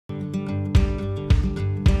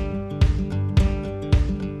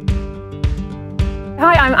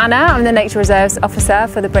Hi, I'm Anna. I'm the Nature Reserves Officer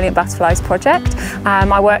for the Brilliant Butterflies project.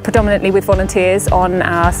 I work predominantly with volunteers on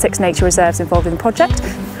our 6 nature reserves involved in the project.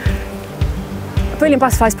 Brilliant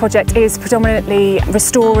Butterflies project is predominantly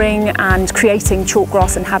restoring and creating chalk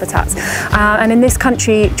grassland habitats. And in this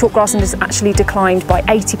country, chalk grassland has actually declined by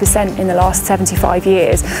 80% in the last 75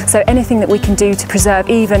 years. So anything that we can do to preserve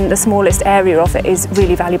even the smallest area of it is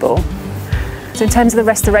really valuable. So in terms of the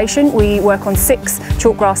restoration, we work on 6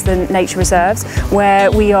 chalk grassland nature reserves where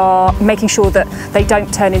we are making sure that they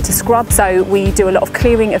don't turn into scrub. So we do a lot of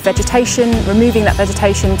clearing of vegetation, removing that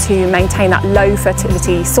vegetation to maintain that low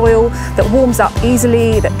fertility soil that warms up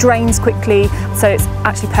easily, that drains quickly. So it's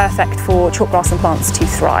actually perfect for chalk grassland plants to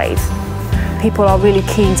thrive. People are really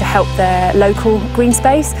keen to help their local green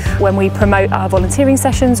space. When we promote our volunteering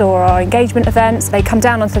sessions or our engagement events, they come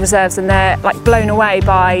down onto the reserves and they're blown away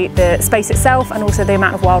by the space itself and also the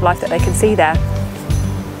amount of wildlife that they can see there.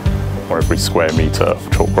 For every square metre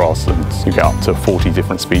of chalk grassland, you get up to 40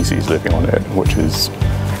 different species living on it, which is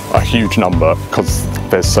a huge number because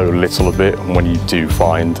there's so little of it. And when you do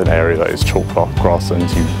find an area that is chalk grassland,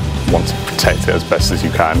 you want to protect it as best as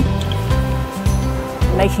you can.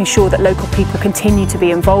 Making sure that local people continue to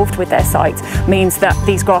be involved with their sites means that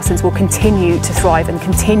these grasslands will continue to thrive and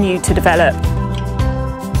continue to develop.